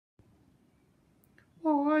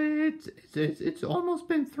Well, it's almost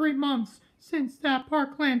been 3 months since that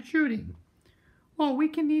Parkland shooting. Well, we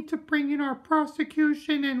can need to bring in our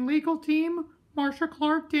prosecution and legal team, Marcia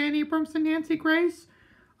Clark, Dan Abrams, and Nancy Grace.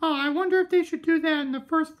 I wonder if they should do that in the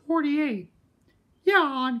first 48. Yeah,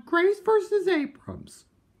 on Grace versus Abrams.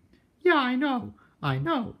 Yeah, I know.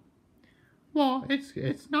 Well,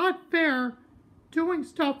 it's not fair doing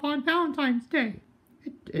stuff on Valentine's Day.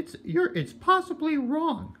 It's possibly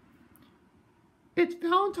wrong. It's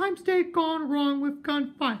Valentine's Day gone wrong with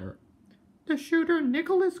gunfire. The shooter,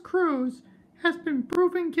 Nickolas Cruz, has been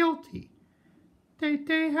proven guilty.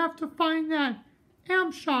 They have to find that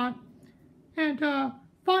am shot and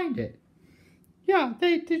find it. Yeah,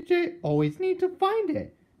 they always need to find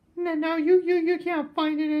it. Now you can't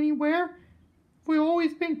find it anywhere. We've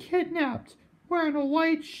always been kidnapped. We're in a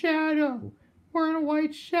white shadow.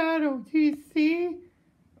 Do you see?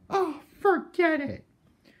 Oh, forget it.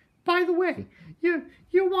 By the way,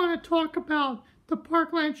 you want to talk about the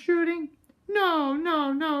Parkland shooting? No.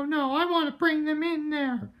 I want to bring them in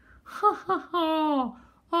there. Ha ha ha.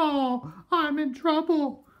 Oh, I'm in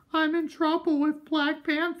trouble. With Black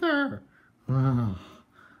Panther.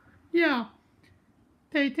 Yeah.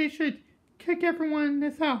 They should kick everyone in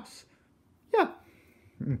this house. Yeah.